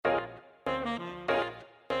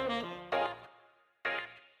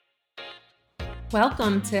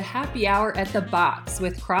Welcome to Happy Hour at the Box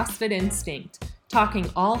with CrossFit Instinct, talking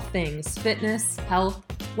all things fitness, health,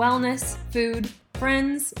 wellness, food,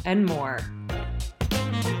 friends, and more.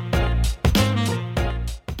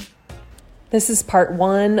 This is part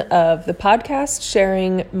 1 of the podcast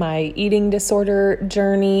sharing my eating disorder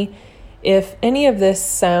journey. If any of this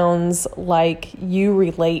sounds like you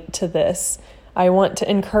relate to this, I want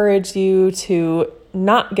to encourage you to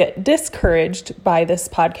not get discouraged by this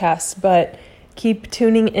podcast, but keep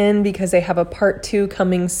tuning in because I have a part 2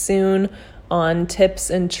 coming soon on tips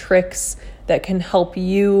and tricks that can help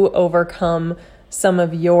you overcome some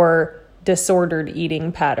of your disordered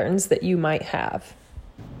eating patterns that you might have.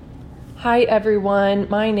 Hi everyone,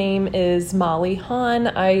 my name is Molly Hahn.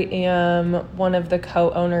 I am one of the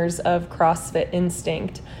co-owners of CrossFit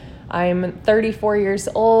Instinct. I'm 34 years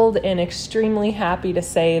old and extremely happy to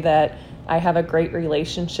say that I have a great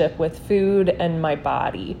relationship with food and my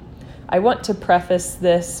body. I want to preface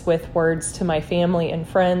this with words to my family and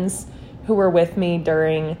friends who were with me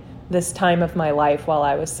during this time of my life while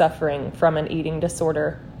I was suffering from an eating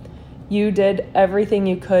disorder. You did everything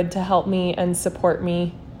you could to help me and support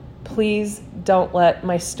me. Please don't let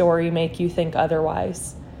my story make you think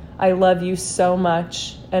otherwise. I love you so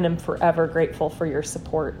much and am forever grateful for your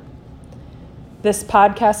support. This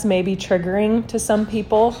podcast may be triggering to some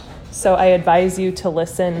people, so I advise you to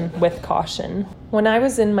listen with caution. When I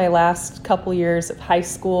was in my last couple years of high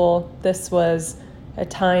school, this was a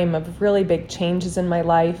time of really big changes in my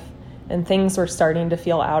life, and things were starting to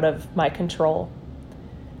feel out of my control.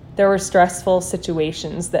 There were stressful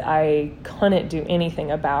situations that I couldn't do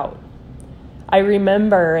anything about. I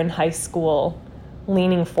remember in high school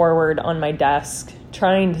leaning forward on my desk,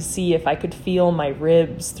 trying to see if I could feel my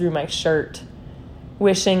ribs through my shirt,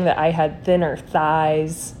 wishing that I had thinner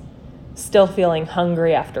thighs, still feeling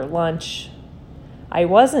hungry after lunch. I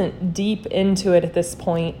wasn't deep into it at this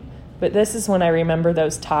point, but this is when I remember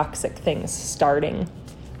those toxic things starting.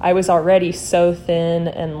 I was already so thin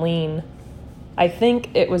and lean. I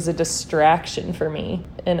think it was a distraction for me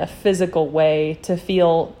in a physical way to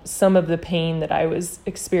feel some of the pain that I was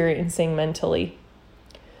experiencing mentally.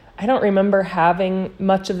 I don't remember having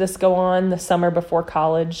much of this go on the summer before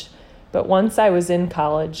college, but once I was in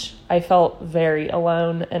college, I felt very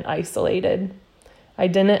alone and isolated. I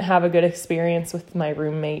didn't have a good experience with my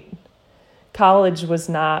roommate. College was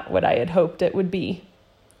not what I had hoped it would be.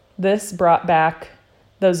 This brought back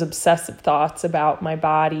those obsessive thoughts about my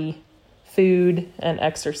body, food, and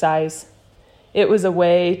exercise. It was a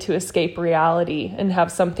way to escape reality and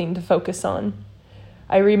have something to focus on.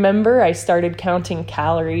 I remember I started counting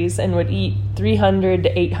calories and would eat 300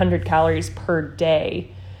 to 800 calories per day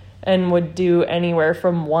and would do anywhere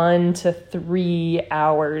from 1 to 3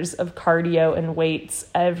 hours of cardio and weights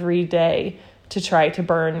every day to try to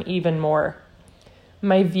burn even more.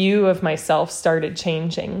 My view of myself started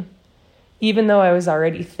changing. Even though I was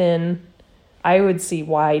already thin, I would see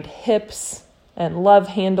wide hips and love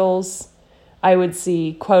handles. I would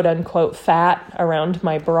see quote unquote fat around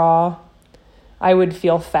my bra. I would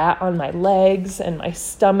feel fat on my legs and my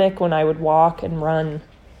stomach when I would walk and run.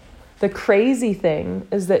 The crazy thing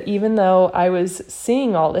is that even though I was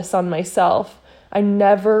seeing all this on myself, I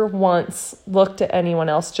never once looked at anyone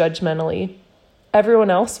else judgmentally. Everyone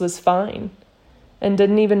else was fine and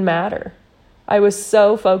didn't even matter. I was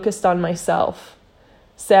so focused on myself.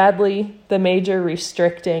 Sadly, the major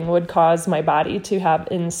restricting would cause my body to have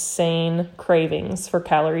insane cravings for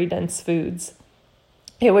calorie-dense foods.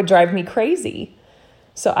 It would drive me crazy.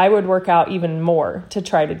 So I would work out even more to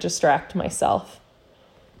try to distract myself.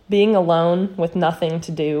 Being alone with nothing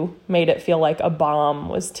to do made it feel like a bomb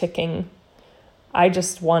was ticking. I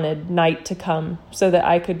just wanted night to come so that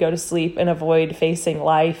I could go to sleep and avoid facing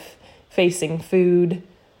life, facing food,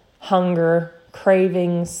 hunger,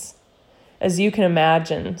 cravings. As you can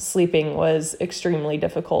imagine, sleeping was extremely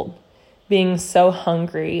difficult. Being so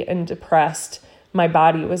hungry and depressed, my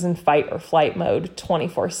body was in fight or flight mode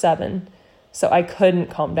 24/7, so I couldn't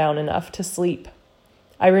calm down enough to sleep.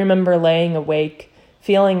 I remember laying awake,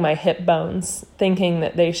 feeling my hip bones, thinking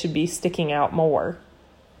that they should be sticking out more.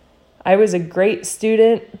 I was a great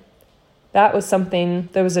student. That was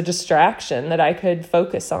a distraction that I could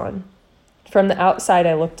focus on. From the outside,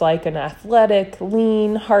 I looked like an athletic,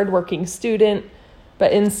 lean, hardworking student,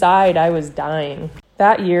 but inside I was dying.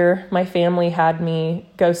 That year, my family had me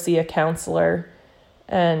go see a counselor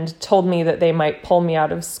and told me that they might pull me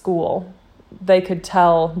out of school. They could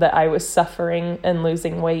tell that I was suffering and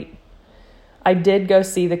losing weight. I did go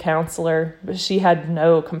see the counselor, but she had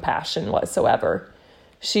no compassion whatsoever.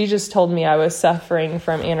 She just told me I was suffering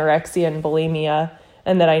from anorexia and bulimia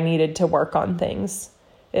and that I needed to work on things.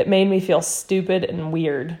 It made me feel stupid and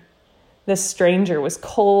weird. This stranger was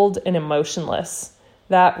cold and emotionless.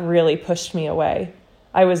 That really pushed me away.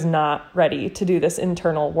 I was not ready to do this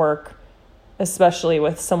internal work, especially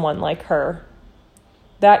with someone like her.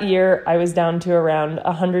 That year, I was down to around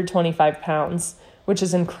 125 pounds, which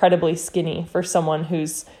is incredibly skinny for someone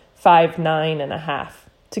who's 5'9.5".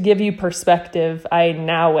 To give you perspective, I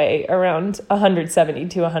now weigh around 170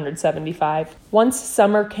 to 175. Once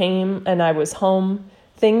summer came and I was home,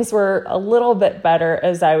 things were a little bit better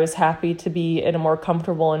as I was happy to be in a more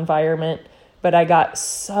comfortable environment, but I got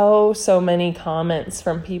so many comments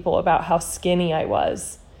from people about how skinny I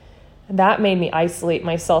was. That made me isolate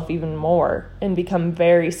myself even more and become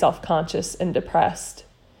very self-conscious and depressed.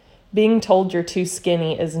 Being told you're too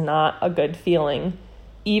skinny is not a good feeling,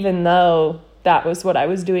 even though that was what I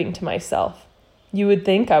was doing to myself. You would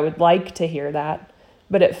think I would like to hear that,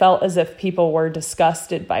 but it felt as if people were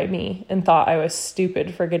disgusted by me and thought I was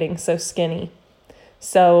stupid for getting so skinny.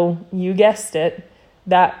 So, you guessed it,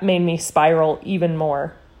 that made me spiral even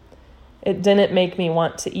more. It didn't make me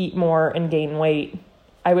want to eat more and gain weight.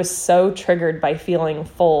 I was so triggered by feeling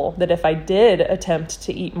full that if I did attempt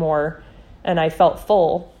to eat more and I felt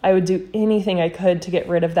full, I would do anything I could to get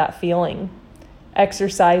rid of that feeling.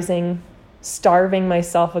 Exercising, starving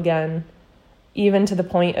myself again, even to the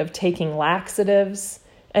point of taking laxatives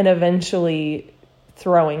and eventually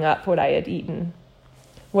throwing up what I had eaten.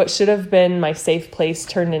 What should have been my safe place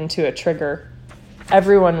turned into a trigger.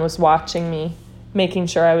 Everyone was watching me, making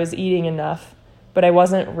sure I was eating enough, but I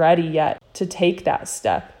wasn't ready yet to take that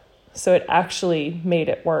step, so it actually made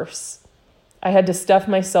it worse. I had to stuff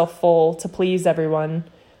myself full to please everyone,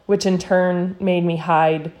 which in turn made me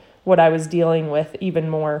hide what I was dealing with even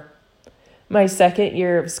more. My second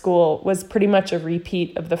year of school was pretty much a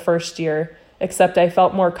repeat of the first year, except I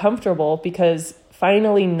felt more comfortable because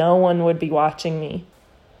finally no one would be watching me.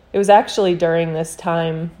 It was actually during this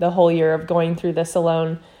time, the whole year of going through this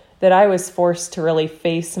alone, that I was forced to really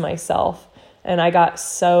face myself, and I got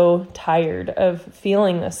so tired of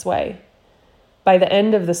feeling this way. By the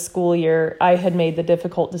end of the school year, I had made the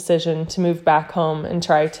difficult decision to move back home and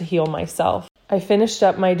try to heal myself. I finished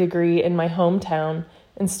up my degree in my hometown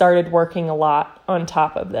and started working a lot on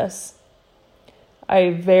top of this.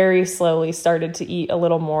 I very slowly started to eat a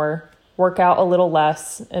little more, work out a little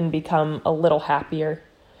less, and become a little happier.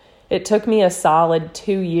 It took me a solid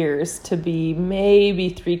 2 years to be maybe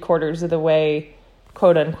 3/4 of the way,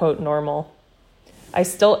 quote unquote, normal. I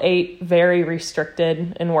still ate very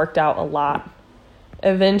restricted and worked out a lot.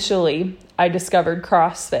 Eventually, I discovered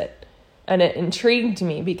CrossFit, and it intrigued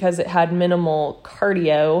me because it had minimal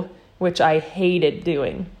cardio, which I hated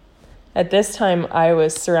doing. At this time, I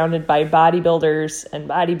was surrounded by bodybuilders and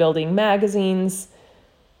bodybuilding magazines,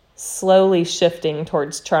 slowly shifting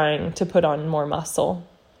towards trying to put on more muscle.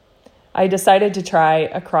 I decided to try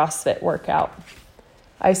a CrossFit workout.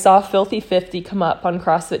 I saw Filthy 50 come up on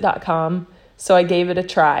CrossFit.com, so I gave it a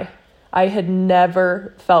try. I had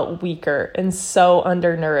never felt weaker and so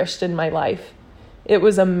undernourished in my life. It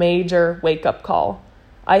was a major wake-up call.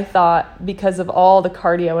 I thought because of all the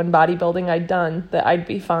cardio and bodybuilding I'd done that I'd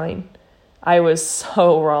be fine. I was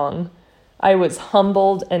so wrong. I was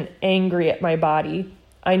humbled and angry at my body.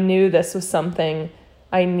 I knew this was something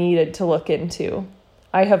I needed to look into.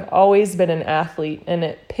 I have always been an athlete, and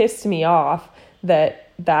it pissed me off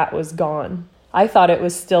that was gone. I thought it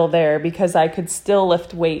was still there because I could still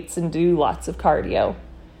lift weights and do lots of cardio.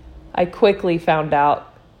 I quickly found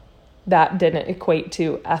out that didn't equate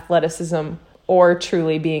to athleticism or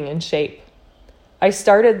truly being in shape. I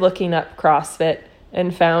started looking up CrossFit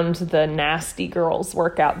and found the Nasty Girls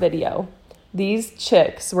workout video. These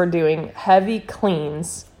chicks were doing heavy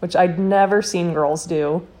cleans, which I'd never seen girls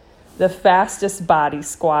do, the fastest body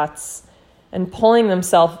squats, and pulling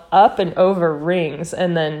themselves up and over rings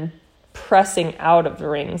and then pressing out of the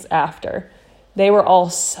rings after. They were all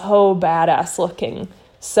so badass looking,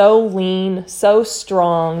 so lean, so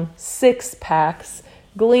strong, 6-packs,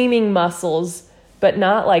 gleaming muscles, but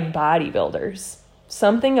not like bodybuilders.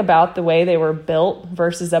 Something about the way they were built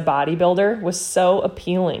versus a bodybuilder was so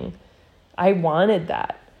appealing. I wanted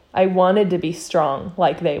that. I wanted to be strong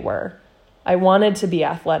like they were. I wanted to be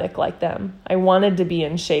athletic like them. I wanted to be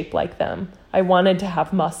in shape like them. I wanted to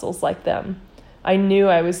have muscles like them. I knew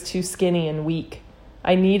I was too skinny and weak.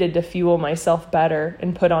 I needed to fuel myself better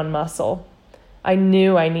and put on muscle. I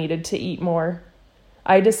knew I needed to eat more.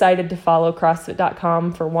 I decided to follow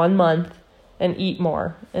CrossFit.com for 1 month and eat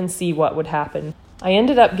more and see what would happen. I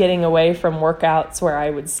ended up getting away from workouts where I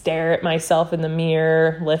would stare at myself in the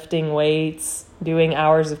mirror, lifting weights, doing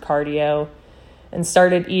hours of cardio, and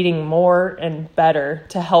started eating more and better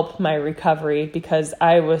to help my recovery because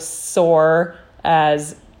I was sore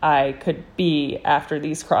as I could be after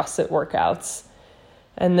these CrossFit workouts.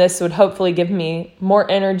 And this would hopefully give me more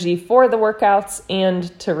energy for the workouts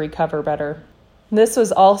and to recover better. This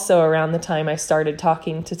was also around the time I started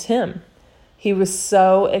talking to Tim. He was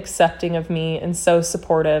so accepting of me and so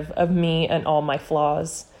supportive of me and all my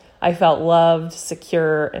flaws. I felt loved,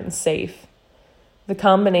 secure, and safe. The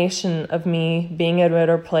combination of me being at a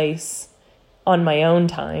better place on my own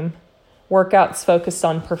time, workouts focused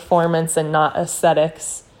on performance and not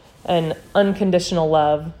aesthetics, and unconditional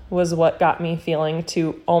love was what got me feeling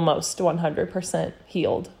to almost 100%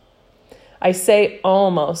 healed. I say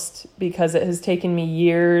almost because it has taken me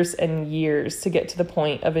years and years to get to the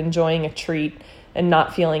point of enjoying a treat and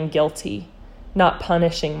not feeling guilty, not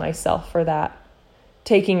punishing myself for that,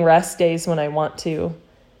 taking rest days when I want to,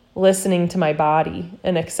 listening to my body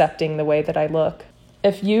and accepting the way that I look.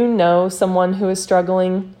 If you know someone who is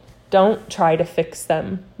struggling, don't try to fix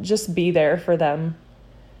them. Just be there for them.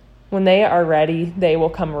 When they are ready, they will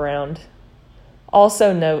come around.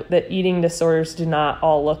 Also note that eating disorders do not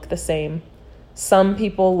all look the same. Some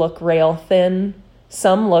people look rail thin,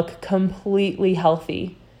 some look completely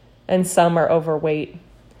healthy, and some are overweight.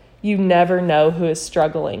 You never know who is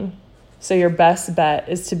struggling, so your best bet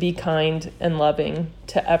is to be kind and loving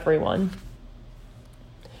to everyone.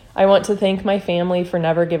 I want to thank my family for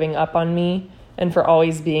never giving up on me and for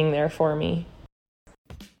always being there for me.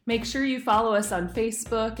 Make sure you follow us on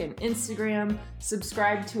Facebook and Instagram,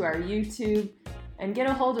 subscribe to our YouTube, and get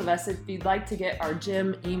a hold of us if you'd like to get our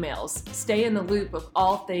gym emails. Stay in the loop of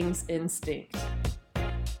all things Instinct.